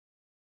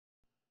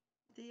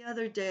The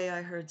other day,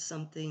 I heard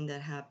something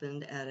that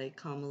happened at a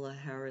Kamala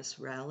Harris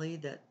rally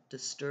that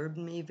disturbed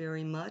me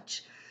very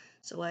much,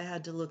 so I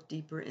had to look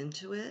deeper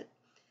into it.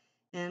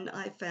 And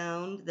I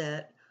found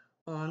that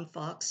on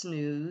Fox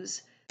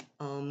News,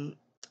 um,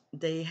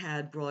 they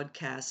had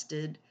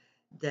broadcasted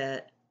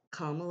that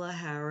Kamala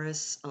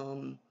Harris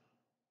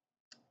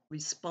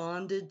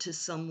responded to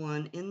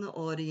someone in the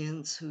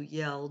audience who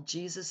yelled,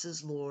 "Jesus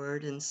is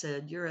Lord," and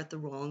said, "You're at the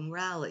wrong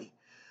rally."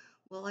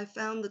 Well, I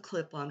found the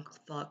clip on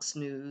Fox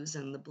News,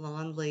 and the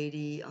blonde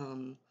lady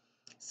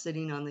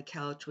sitting on the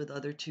couch with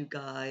other two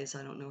guys,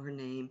 I don't know her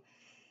name.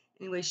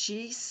 Anyway,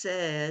 she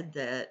said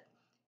that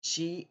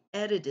she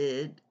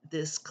edited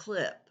this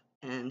clip,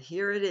 and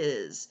here it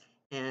is.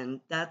 And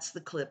that's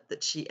the clip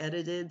that she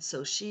edited.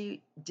 So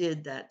she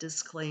did that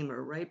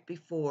disclaimer right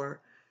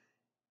before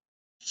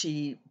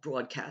she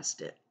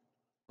broadcast it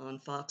on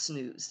Fox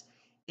News.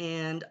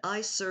 And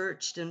I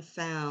searched and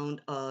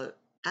found a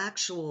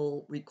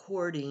actual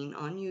recording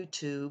on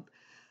YouTube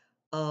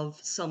of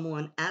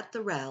someone at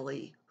the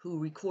rally who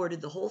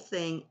recorded the whole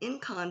thing in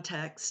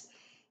context.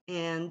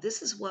 And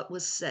this is what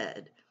was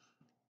said.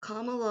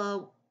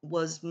 Kamala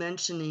was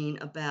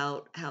mentioning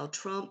about how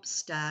Trump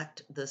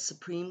stacked the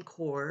Supreme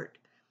Court,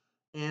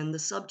 and the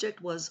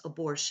subject was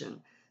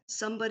abortion.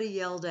 Somebody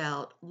yelled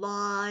out,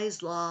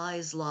 "Lies,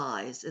 lies,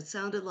 lies." It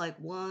sounded like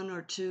one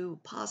or two,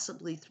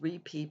 possibly three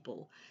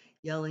people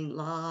yelling,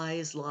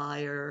 "Lies,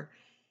 liar."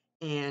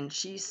 And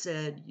she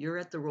said, "You're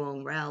at the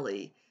wrong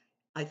rally.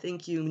 I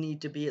think you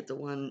need to be at the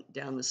one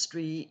down the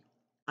street."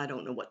 I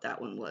don't know what that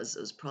one was.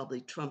 It was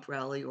probably Trump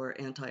rally or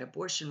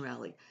anti-abortion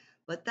rally.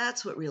 But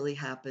that's what really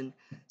happened.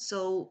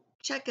 So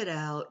check it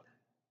out.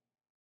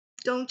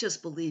 Don't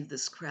just believe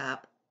this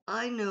crap.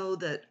 I know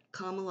that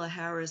Kamala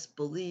Harris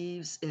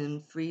believes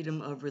in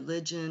freedom of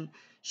religion.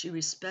 She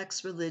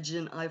respects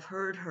religion. I've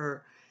heard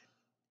her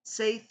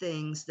say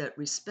things that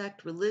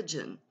respect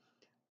religion,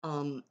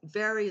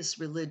 various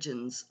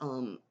religions.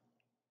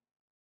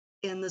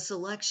 And this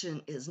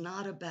election is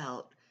not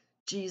about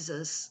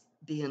Jesus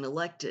being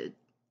elected.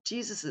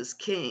 Jesus is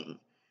king.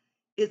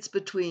 It's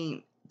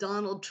between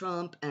Donald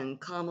Trump and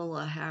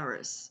Kamala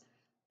Harris.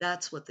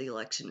 That's what the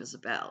election is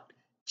about.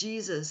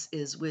 Jesus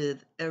is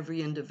with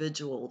every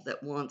individual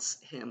that wants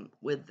him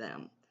with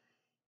them.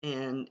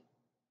 And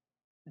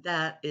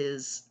that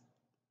is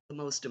the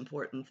most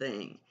important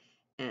thing.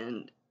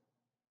 And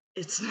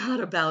it's not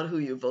about who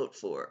you vote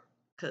for,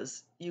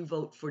 because you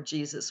vote for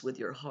Jesus with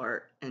your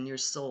heart and your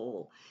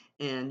soul,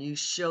 and you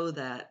show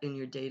that in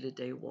your day to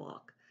day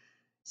walk.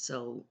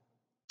 So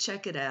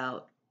check it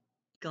out.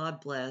 God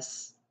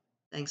bless.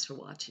 Thanks for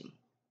watching.